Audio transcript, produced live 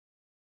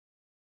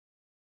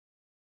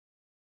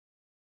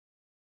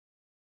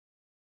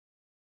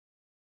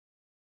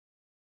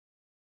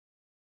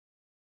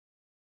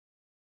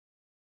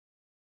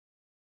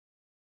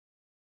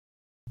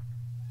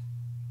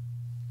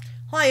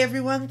Hi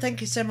everyone, thank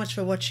you so much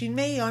for watching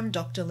me. I'm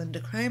Dr.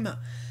 Lynda Kramer.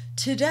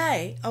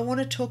 Today I want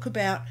to talk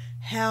about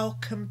how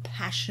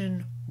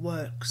compassion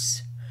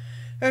works.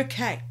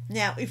 Okay,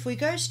 now if we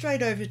go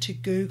straight over to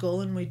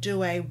Google and we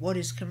do a what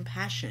is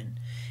compassion,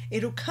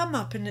 it'll come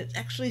up and it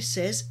actually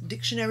says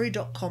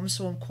dictionary.com,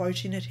 so I'm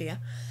quoting it here.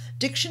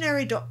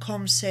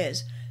 Dictionary.com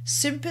says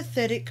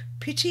sympathetic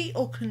pity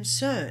or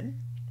concern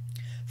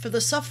for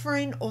the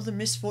suffering or the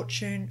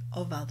misfortune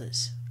of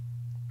others.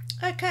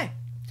 Okay,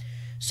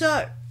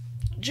 so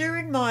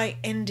during my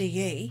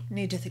NDE,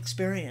 near-death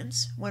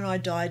experience, when I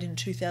died in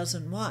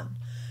 2001,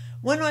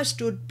 when I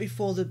stood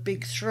before the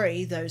big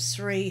three, those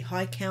three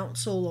high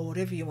council or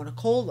whatever you want to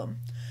call them,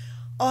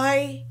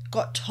 I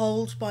got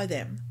told by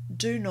them,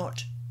 do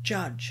not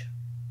judge.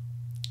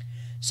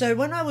 So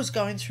when I was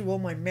going through all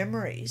my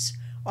memories,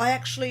 I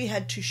actually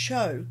had to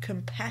show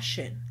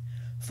compassion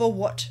for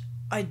what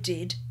I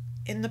did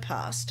in the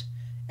past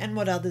and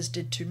what others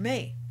did to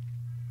me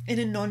in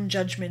a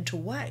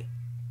non-judgmental way.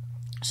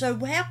 So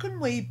how can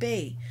we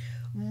be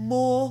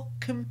more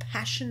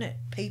compassionate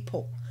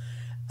people?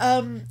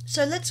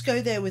 So let's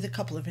go there with a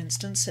couple of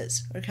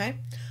instances, okay?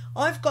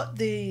 I've got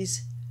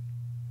these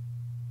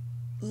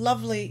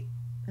lovely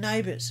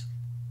neighbours.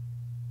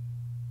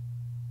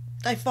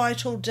 They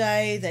fight all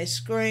day, they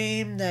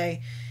scream, the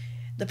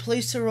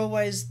police are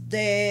always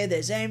there,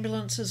 there's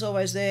ambulances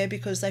always there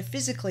because they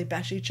physically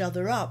bash each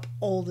other up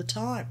all the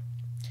time.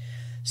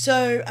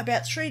 So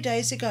about 3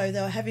 days ago, they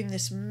were having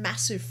this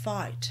massive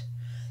fight.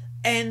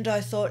 And I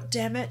thought,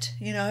 damn it,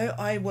 you know,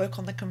 I work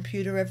on the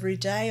computer every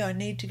day. I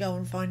need to go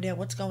and find out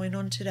what's going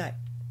on today.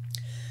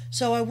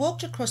 So I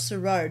walked across the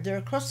road. They're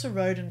across the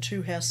road and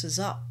 2 houses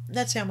up.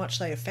 That's how much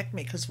they affect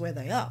me because where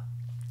they are.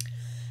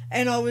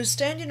 And I was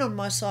standing on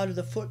my side of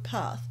the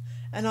footpath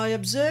and I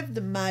observed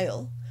the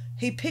male.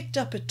 He picked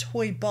up a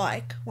toy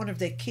bike, one of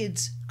their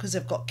kids, because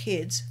they've got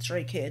kids,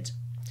 3 kids.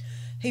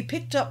 He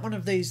picked up one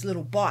of these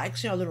little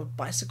bikes, you know, a little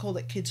bicycle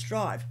that kids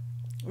ride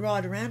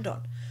around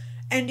on.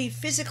 And he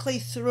physically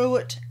threw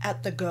it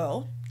at the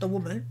girl, the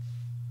woman.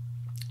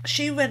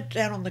 She went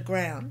down on the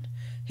ground.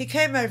 He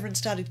came over and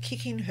started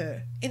kicking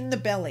her in the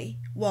belly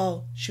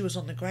while she was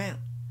on the ground.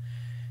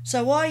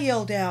 So I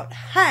yelled out,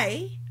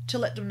 hey, to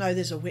let them know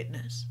there's a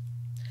witness.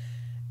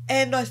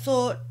 And I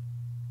thought,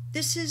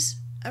 this is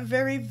a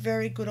very,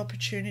 very good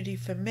opportunity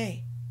for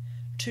me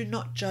to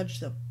not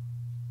judge them.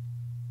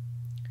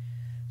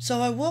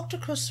 So I walked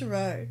across the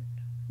road,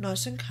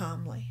 nice and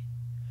calmly.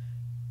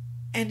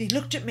 And he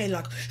looked at me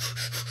like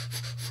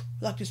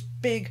this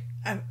big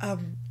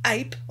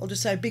ape, I'll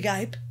just say big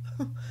ape,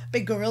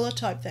 big gorilla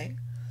type thing.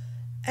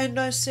 And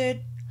I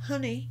said,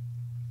 honey,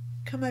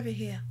 come over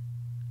here.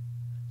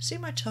 See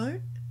my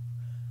tone?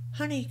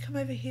 Honey, come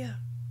over here.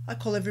 I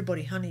call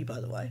everybody honey,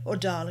 by the way, or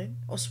darling,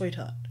 or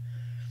sweetheart.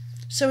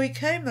 So he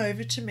came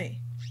over to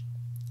me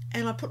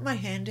and I put my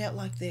hand out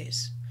like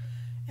this.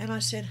 And I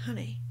said,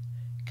 honey,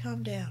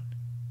 calm down.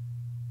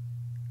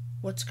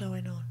 What's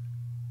going on?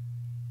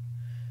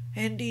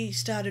 And he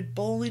started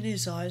bawling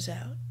his eyes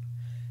out.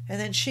 And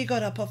then she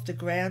got up off the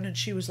ground and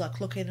she was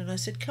like looking, and I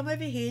said, come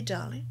over here,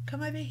 darling,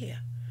 come over here.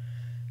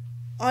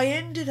 I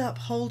ended up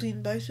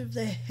holding both of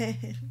their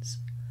hands.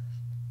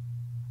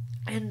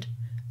 And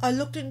I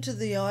looked into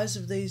the eyes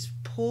of these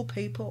poor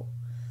people.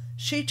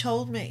 She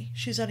told me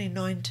she's only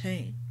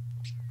 19.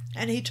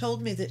 And he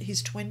told me that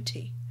he's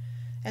 20.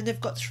 And they've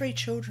got 3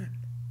 children.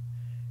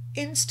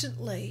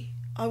 Instantly,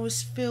 I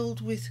was filled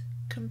with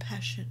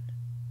compassion.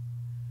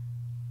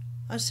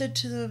 I said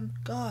to them,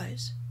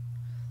 guys,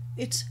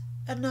 it's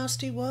a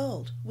nasty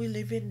world we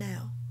live in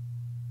now.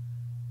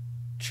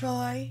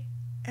 Try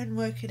and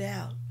work it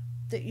out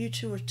that you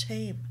two are a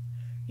team.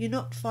 You're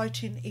not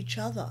fighting each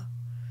other.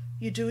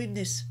 You're doing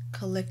this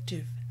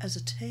collective as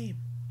a team.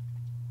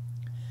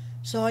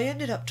 So I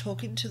ended up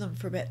talking to them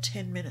for about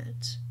 10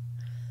 minutes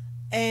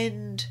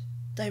and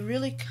they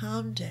really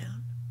calmed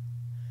down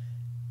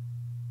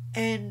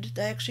and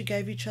they actually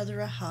gave each other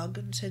a hug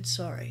and said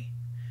sorry.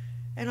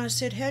 And I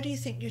said, how do you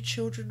think your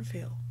children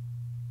feel?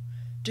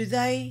 Do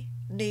they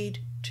need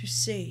to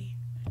see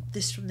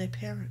this from their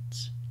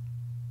parents?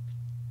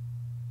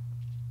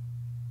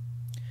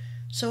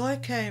 So I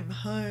came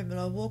home and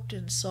I walked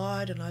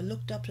inside and I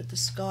looked up at the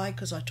sky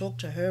because I talk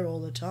to her all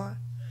the time.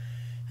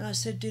 And I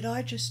said, did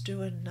I just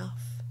do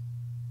enough?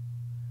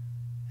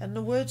 And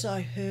the words I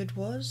heard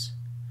was,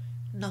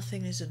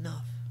 nothing is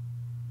enough.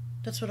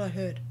 That's what I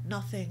heard.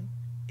 Nothing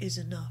is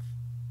enough.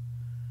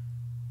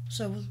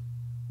 So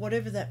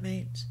whatever that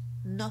means,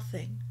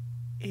 nothing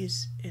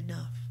is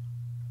enough.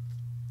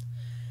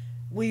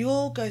 We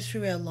all go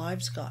through our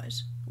lives,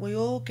 guys. We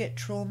all get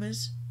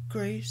traumas,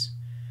 griefs,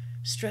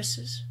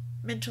 stresses,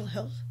 mental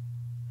health.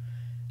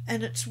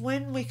 And it's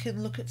when we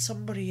can look at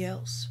somebody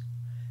else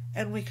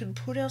and we can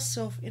put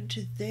ourselves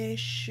into their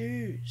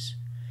shoes.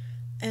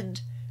 And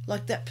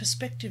like that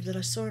perspective that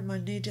I saw in my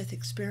near-death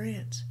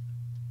experience.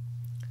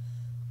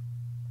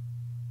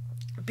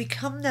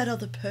 Become that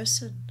other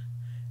person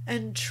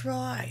and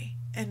try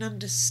and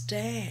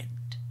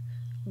understand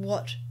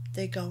what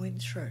they're going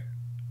through.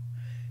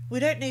 We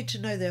don't need to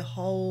know their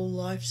whole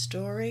life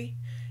story,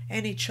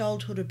 any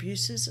childhood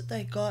abuses that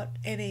they got,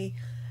 any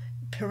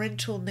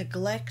parental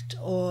neglect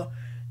or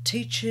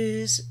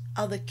teachers,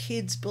 other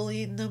kids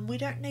bullying them. We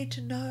don't need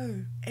to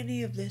know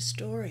any of their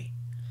story.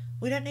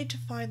 We don't need to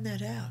find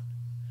that out.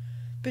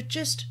 But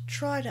just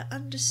try to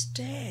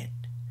understand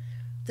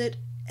that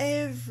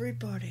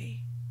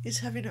everybody is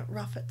having it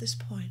rough at this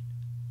point.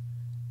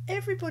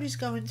 Everybody's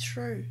going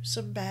through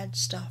some bad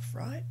stuff,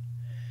 right?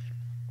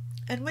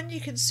 And when you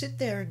can sit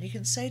there and you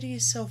can say to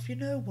yourself, you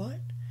know what?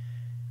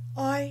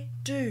 I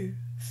do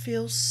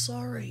feel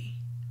sorry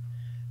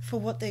for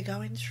what they're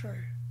going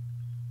through,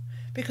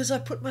 because I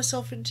put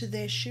myself into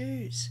their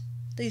shoes,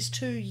 these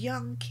two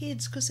young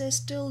kids, because they're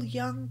still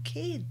young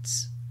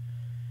kids.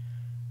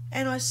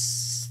 And I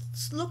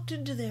looked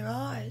into their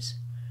eyes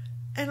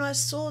and I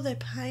saw their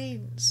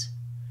pains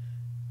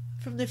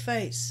from their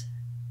face.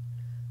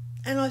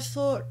 And I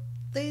thought,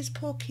 these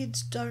poor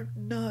kids don't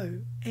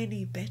know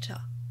any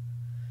better.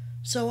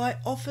 So I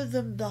offer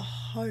them the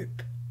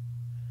hope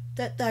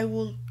that they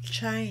will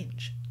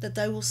change, that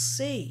they will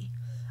see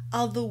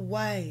other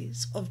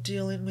ways of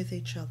dealing with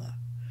each other.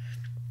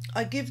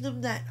 I give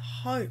them that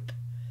hope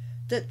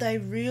that they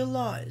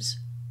realize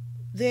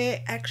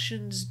their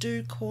actions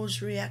do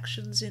cause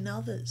reactions in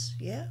others,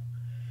 yeah?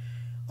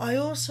 I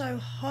also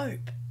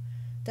hope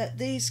that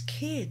these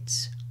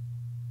kids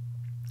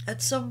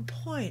at some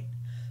point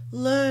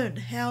learn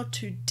how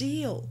to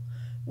deal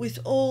with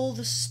all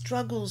the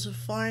struggles of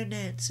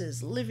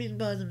finances, living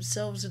by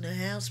themselves in a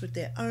house with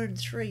their own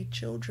 3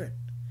 children.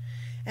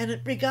 And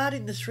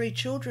regarding the 3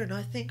 children,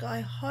 I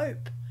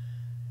hope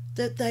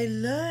that they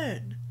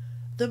learn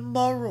the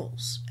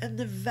morals and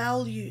the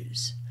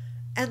values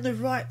and the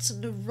rights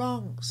and the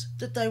wrongs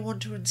that they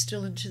want to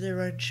instill into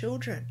their own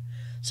children,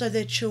 so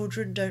their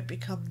children don't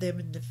become them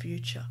in the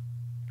future.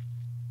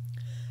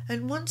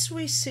 And once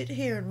we sit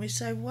here and we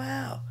say,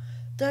 wow,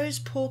 those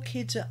poor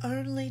kids are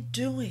only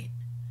doing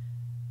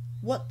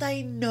what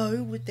they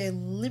know with their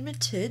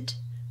limited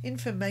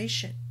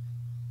information,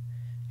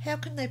 how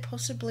can they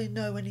possibly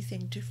know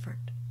anything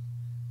different?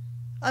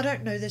 I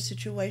don't know their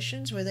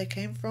situations, where they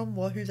came from,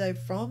 who they're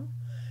from,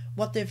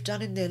 what they've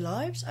done in their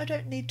lives. I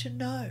don't need to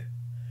know.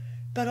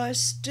 But I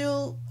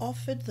still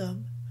offered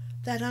them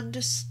that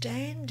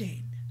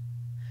understanding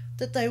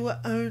that they were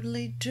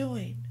only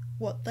doing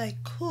what they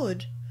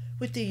could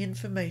with the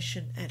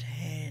information at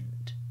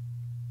hand.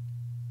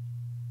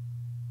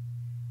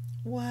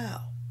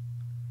 Wow.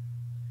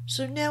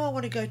 So now I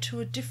want to go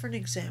to a different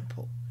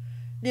example.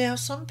 Now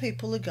some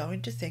people are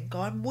going to think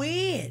I'm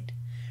weird.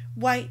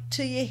 Wait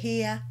till you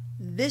hear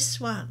this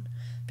one,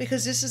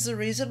 because this is the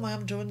reason why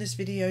I'm doing this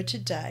video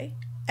today.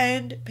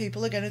 And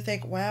people are going to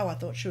think, wow, I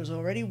thought she was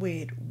already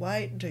weird.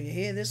 Wait until you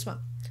hear this one.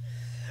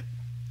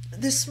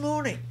 This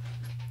morning,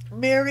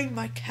 Mary,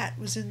 my cat,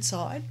 was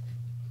inside,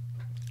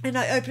 and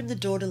I opened the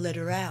door to let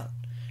her out.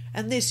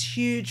 And this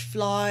huge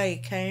fly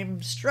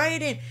came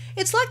straight in.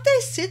 It's like they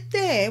sit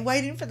there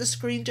waiting for the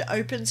screen to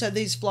open so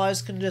these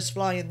flies can just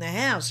fly in the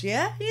house,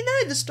 yeah? You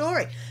know the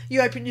story.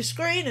 You open your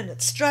screen and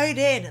it's straight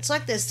in. It's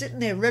like they're sitting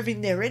there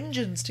revving their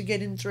engines to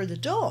get in through the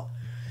door.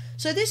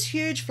 So this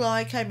huge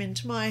fly came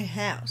into my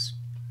house.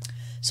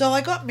 So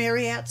I got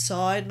Mary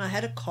outside and I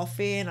had a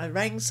coffee and I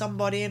rang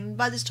somebody, and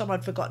by this time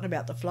I'd forgotten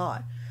about the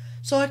fly.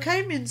 So I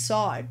came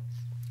inside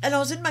and I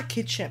was in my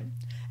kitchen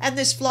and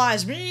this fly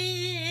is...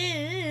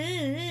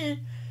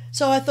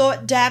 So I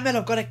thought, damn it,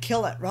 I've got to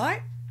kill it,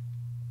 right?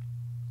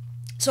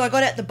 So I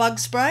got out the bug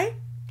spray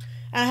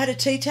and I had a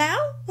tea towel.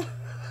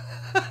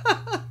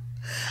 I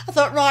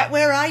thought, right,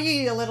 where are you,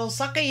 you little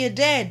sucker? You're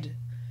dead.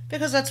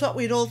 Because that's what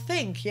we'd all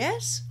think,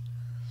 yes?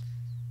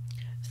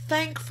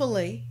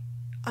 Thankfully,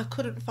 I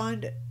couldn't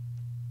find it.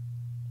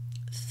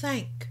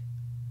 Thankfully,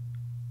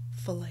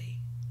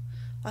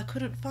 I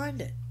couldn't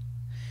find it.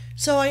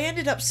 So I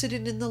ended up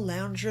sitting in the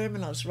lounge room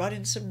and I was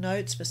writing some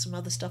notes for some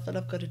other stuff that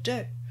I've got to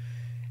do.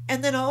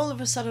 And then all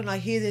of a sudden I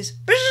hear this,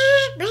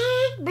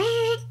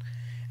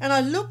 and I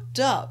looked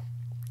up,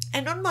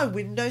 and on my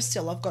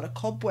windowsill I've got a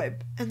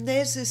cobweb, and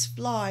there's this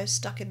fly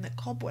stuck in the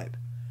cobweb.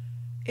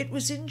 It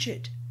was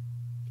injured.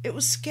 It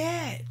was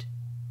scared.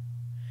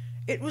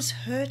 It was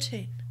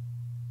hurting.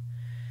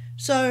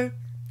 So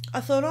I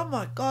thought, oh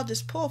my God,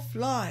 this poor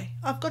fly.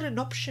 I've got an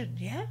option,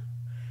 yeah?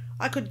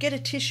 I could get a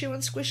tissue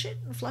and squish it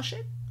and flush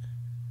it,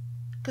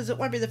 because it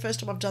won't be the first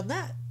time I've done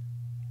that.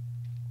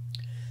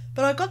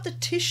 But I got the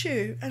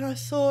tissue and I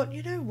thought,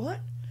 you know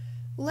what?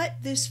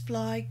 Let this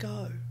fly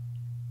go.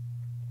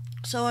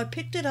 So I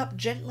picked it up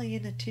gently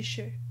in a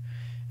tissue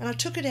and I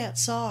took it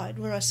outside,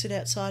 where I sit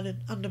outside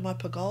under my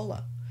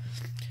pergola.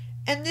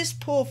 And this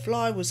poor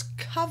fly was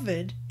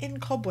covered in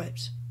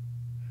cobwebs.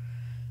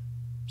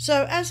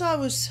 So as I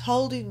was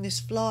holding this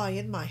fly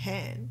in my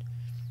hand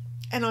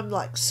and I'm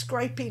like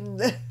scraping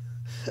the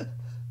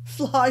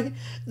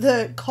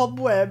the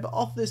cobweb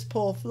off this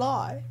poor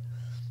fly,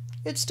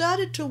 it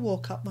started to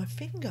walk up my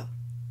finger.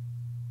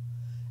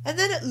 And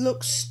then it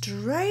looked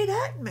straight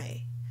at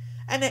me.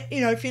 And,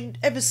 if you've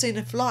ever seen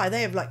a fly,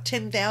 they have like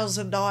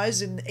 10,000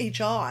 eyes in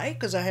each eye,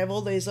 because I have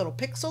all these little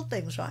pixel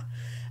things, right?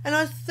 And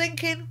I'm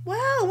thinking,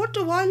 wow, what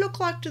do I look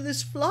like to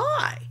this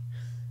fly?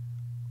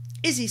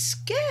 Is he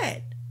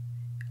scared?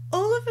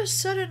 All of a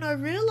sudden I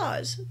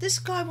realised this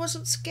guy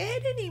wasn't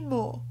scared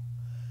anymore.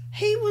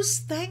 He was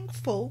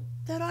thankful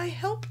that I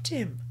helped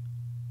him.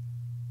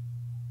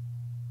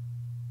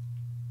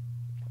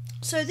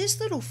 So this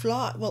little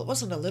fly, well, it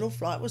wasn't a little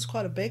fly, it was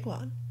quite a big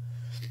one.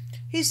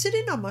 He's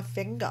sitting on my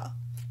finger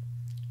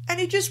and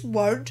he just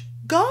won't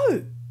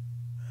go.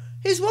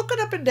 He's walking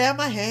up and down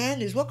my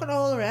hand, he's walking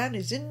all around,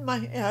 he's in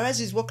my, as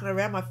he's walking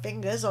around my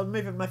fingers, I'm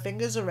moving my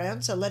fingers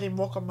around, so let him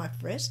walk on my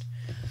wrist.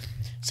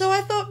 So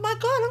I thought, my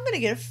God, I'm going to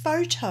get a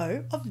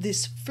photo of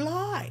this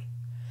fly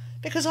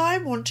because I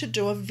want to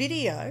do a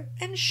video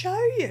and show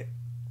you.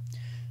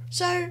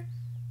 So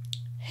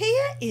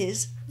here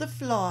is the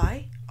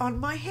fly on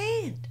my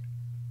hand.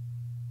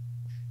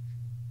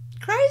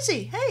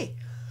 Crazy, hey?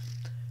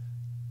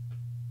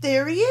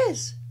 There he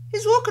is.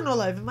 He's walking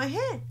all over my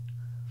hand.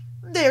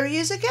 There he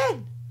is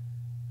again.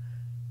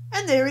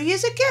 And there he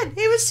is again.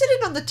 He was sitting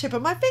on the tip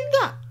of my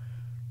finger.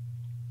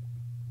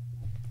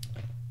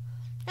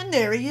 And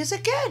there he is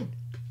again.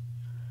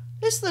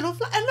 This little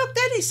fly. And look,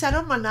 then he sat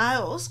on my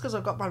nails because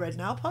I've got my red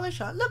nail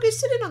polish on. Look, he's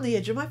sitting on the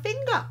edge of my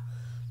finger.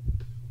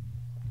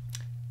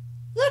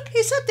 Look,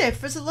 he sat there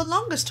for the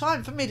longest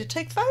time for me to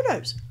take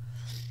photos.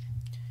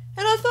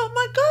 And I thought,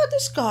 my God,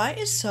 this guy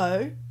is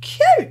so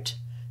cute.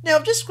 Now,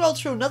 I've just scrolled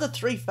through another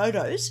 3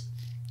 photos.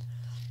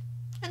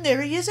 And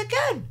there he is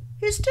again.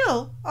 He's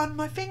still on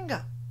my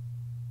finger.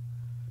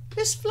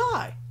 This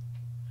fly.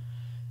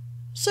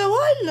 So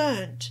I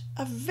learned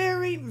a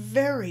very,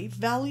 very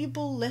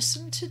valuable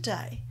lesson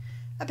today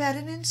about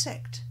an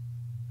insect.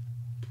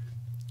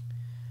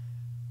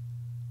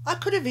 I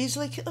could have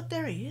easily... Look,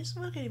 there he is.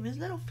 Look at him, his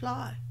little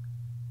fly.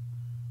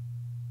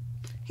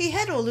 He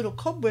had all little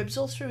cobwebs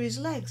all through his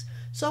legs.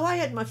 So I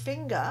had my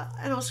finger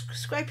and I was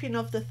scraping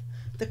off the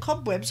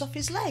cobwebs off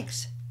his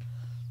legs.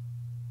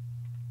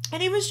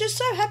 And he was just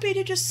so happy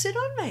to just sit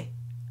on me.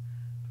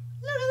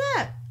 Look at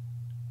that.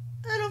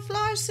 Little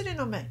fly sitting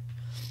on me.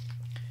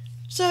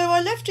 So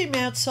I left him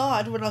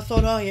outside when I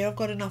thought, oh yeah, I've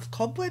got enough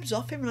cobwebs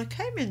off him. And I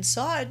came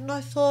inside and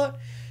I thought,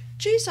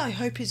 geez, I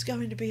hope he's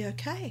going to be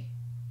okay.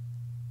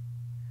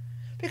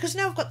 Because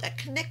now I've got that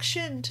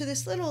connection to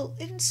this little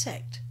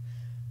insect.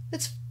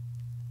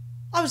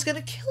 I was going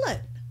to kill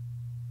it.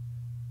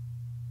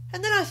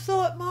 And then I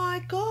thought,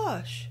 my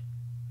gosh,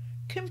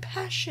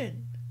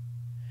 compassion.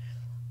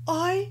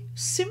 I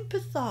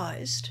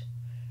sympathised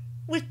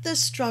with the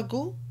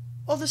struggle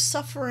or the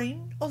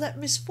suffering or that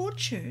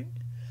misfortune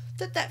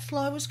that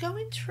fly was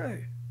going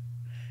through.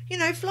 You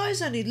know,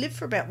 flies only live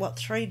for about,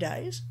 3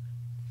 days?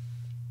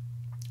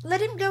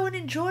 Let him go and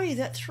enjoy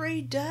that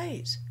 3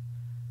 days.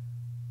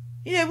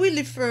 You know, we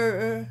live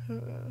for,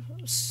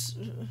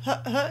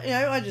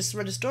 I just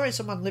read a story,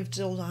 someone lived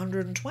till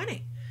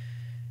 120.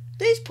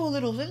 These poor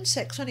little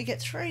insects only get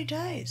 3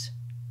 days.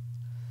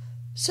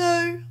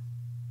 So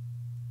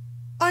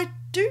I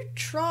do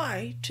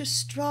try to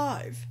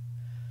strive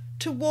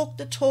to walk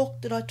the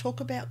talk that I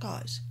talk about,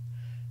 guys.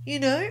 You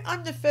know,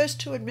 I'm the first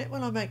to admit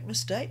when I make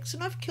mistakes,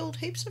 and I've killed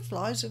heaps of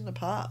flies in the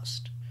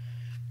past.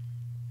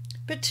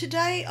 But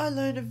today I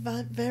learned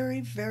a very,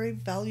 very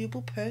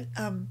valuable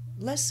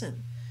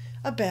lesson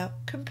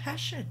about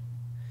compassion.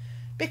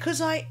 Because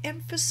I I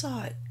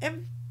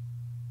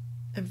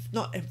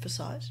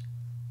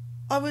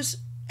was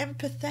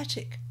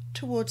empathetic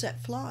towards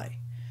that fly.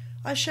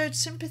 I showed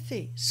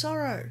sympathy,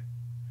 sorrow,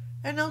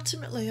 and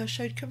ultimately I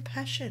showed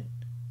compassion.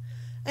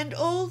 And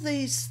all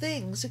these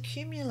things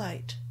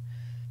accumulate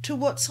to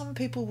what some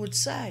people would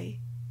say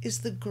is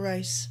the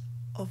grace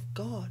of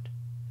God.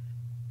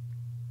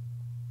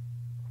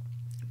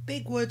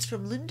 Big words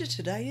from Lynda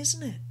today,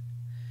 isn't it?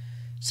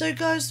 So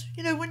guys,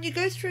 you know, when you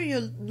go through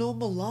your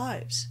normal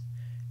lives,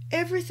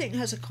 everything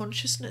has a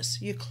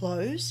consciousness. Your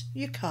clothes,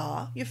 your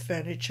car, your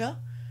furniture,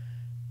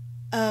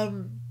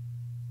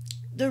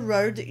 the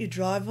road that you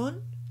drive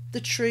on,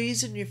 the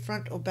trees in your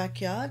front or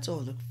backyards,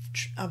 or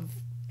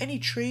any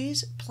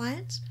trees,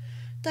 plants,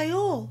 they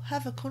all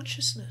have a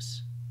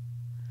consciousness.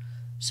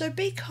 So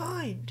be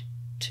kind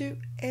to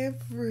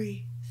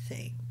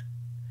everything.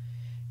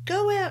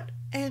 Go out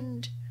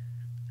and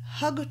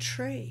hug a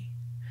tree.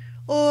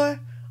 Or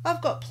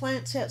I've got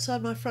plants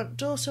outside my front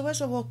door, so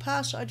as I walk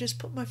past, I just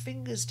put my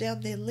fingers down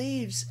their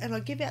leaves and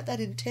I give out that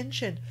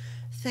intention,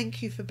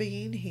 thank you for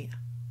being here.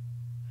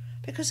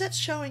 Because that's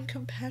showing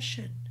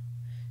compassion,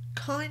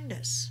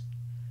 kindness,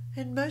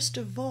 and most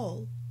of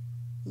all,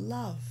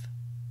 love.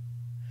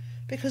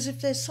 Because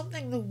if there's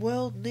something the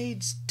world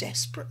needs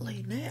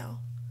desperately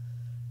now,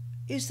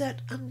 is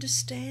that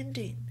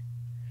understanding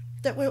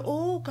that we're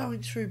all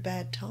going through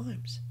bad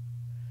times.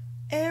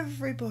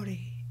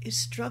 Everybody is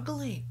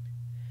struggling,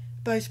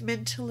 both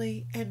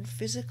mentally and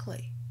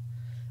physically.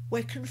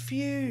 We're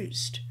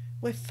confused,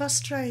 we're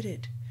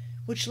frustrated,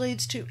 which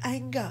leads to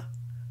anger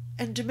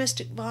and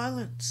domestic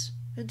violence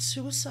and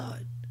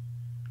suicide.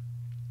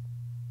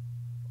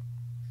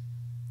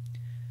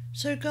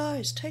 So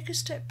guys, take a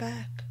step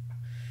back.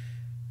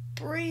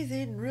 Breathe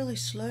in really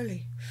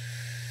slowly.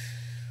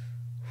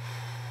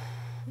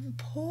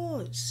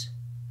 pause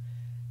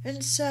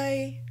and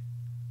say,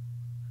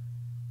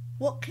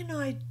 what can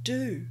I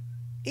do,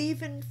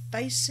 even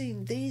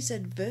facing these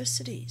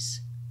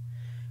adversities?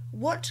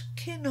 What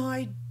can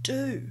I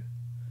do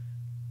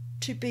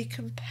to be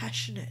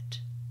compassionate?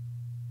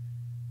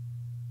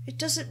 It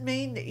doesn't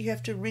mean that you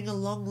have to ring a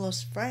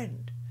long-lost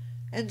friend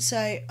and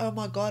say, oh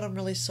my God, I'm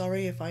really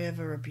sorry if I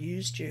ever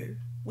abused you.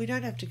 We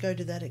don't have to go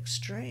to that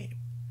extreme.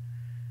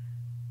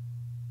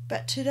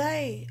 But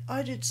today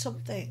I did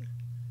something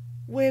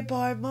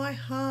whereby my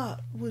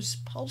heart was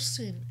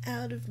pulsing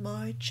out of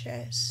my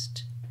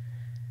chest.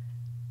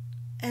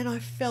 And I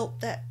felt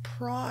that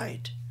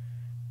pride,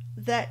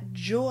 that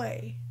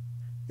joy,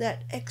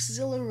 that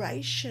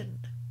exhilaration,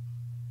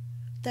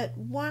 that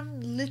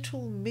one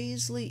little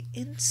measly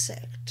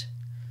insect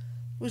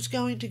was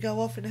going to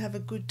go off and have a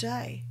good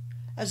day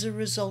as a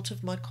result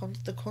of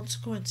the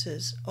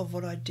consequences of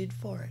what I did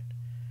for it.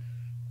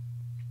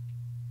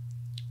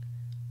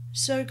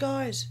 So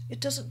guys,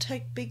 it doesn't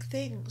take big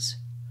things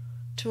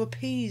to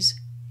appease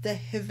the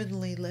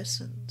heavenly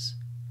lessons.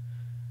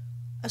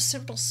 A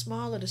simple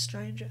smile at a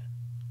stranger,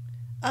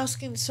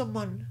 asking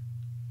someone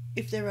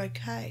if they're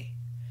okay,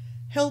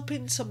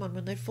 helping someone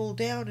when they fall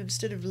down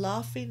instead of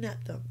laughing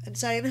at them and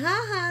saying,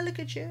 ha ha, look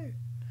at you.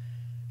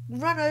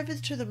 Run over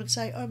to them and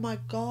say, oh my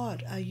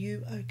God, are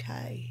you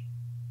okay?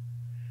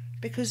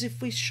 Because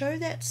if we show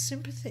that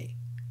sympathy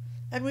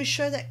and we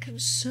show that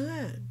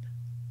concern,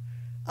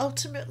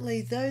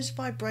 ultimately those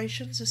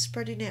vibrations are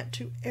spreading out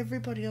to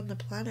everybody on the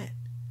planet.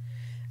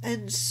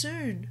 And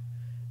soon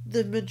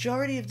the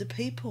majority of the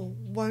people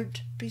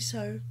won't be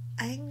so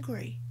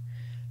angry,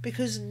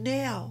 because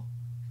now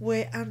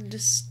we're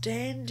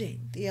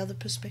understanding the other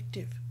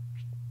perspective.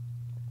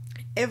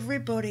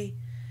 Everybody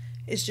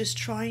is just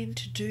trying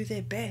to do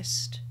their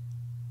best.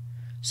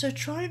 So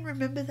try and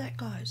remember that,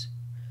 guys.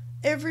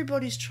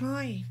 Everybody's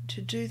trying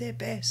to do their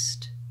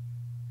best.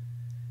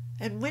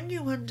 And when you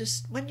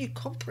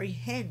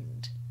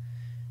comprehend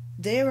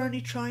they're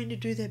only trying to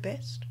do their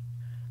best,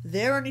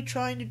 they're only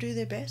trying to do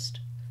their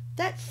best,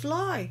 that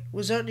fly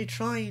was only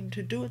trying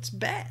to do its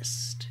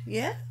best,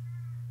 yeah?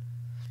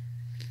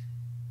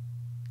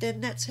 Then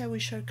that's how we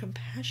show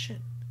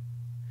compassion.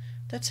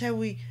 That's how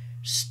we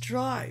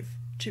strive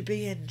to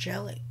be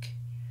angelic.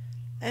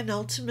 And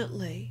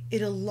ultimately,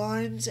 it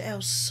aligns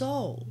our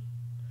soul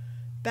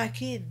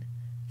back in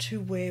to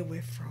where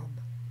we're from.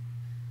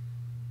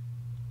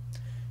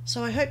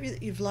 So I hope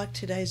that you've liked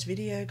today's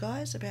video,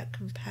 guys, about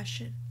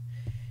compassion.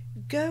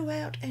 Go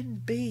out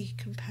and be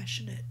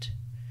compassionate.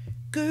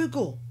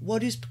 Google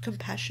what is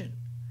compassion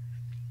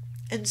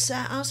and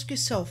ask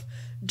yourself,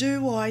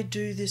 do I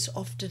do this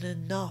often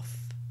enough?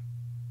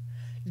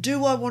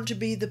 Do I want to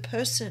be the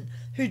person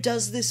who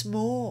does this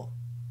more?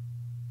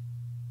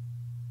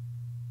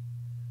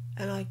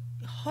 And I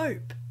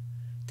hope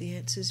the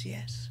answer is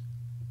yes.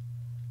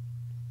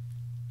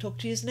 Talk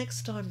to you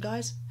next time,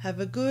 guys. Have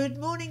a good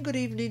morning, good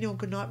evening, or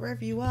good night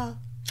wherever you are.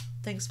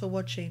 Thanks for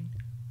watching.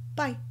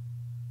 Bye.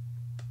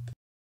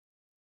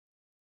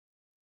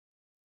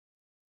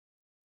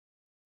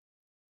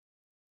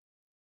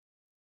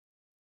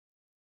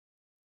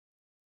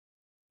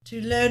 To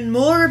learn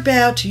more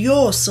about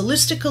your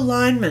holistic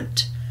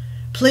alignment,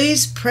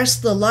 please press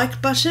the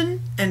like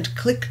button and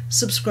click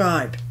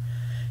subscribe.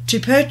 To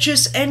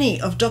purchase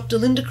any of Dr.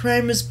 Lynda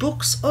Kramer's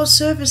books or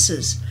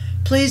services,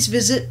 please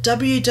visit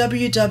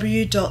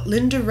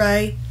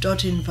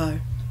www.lindaray.info.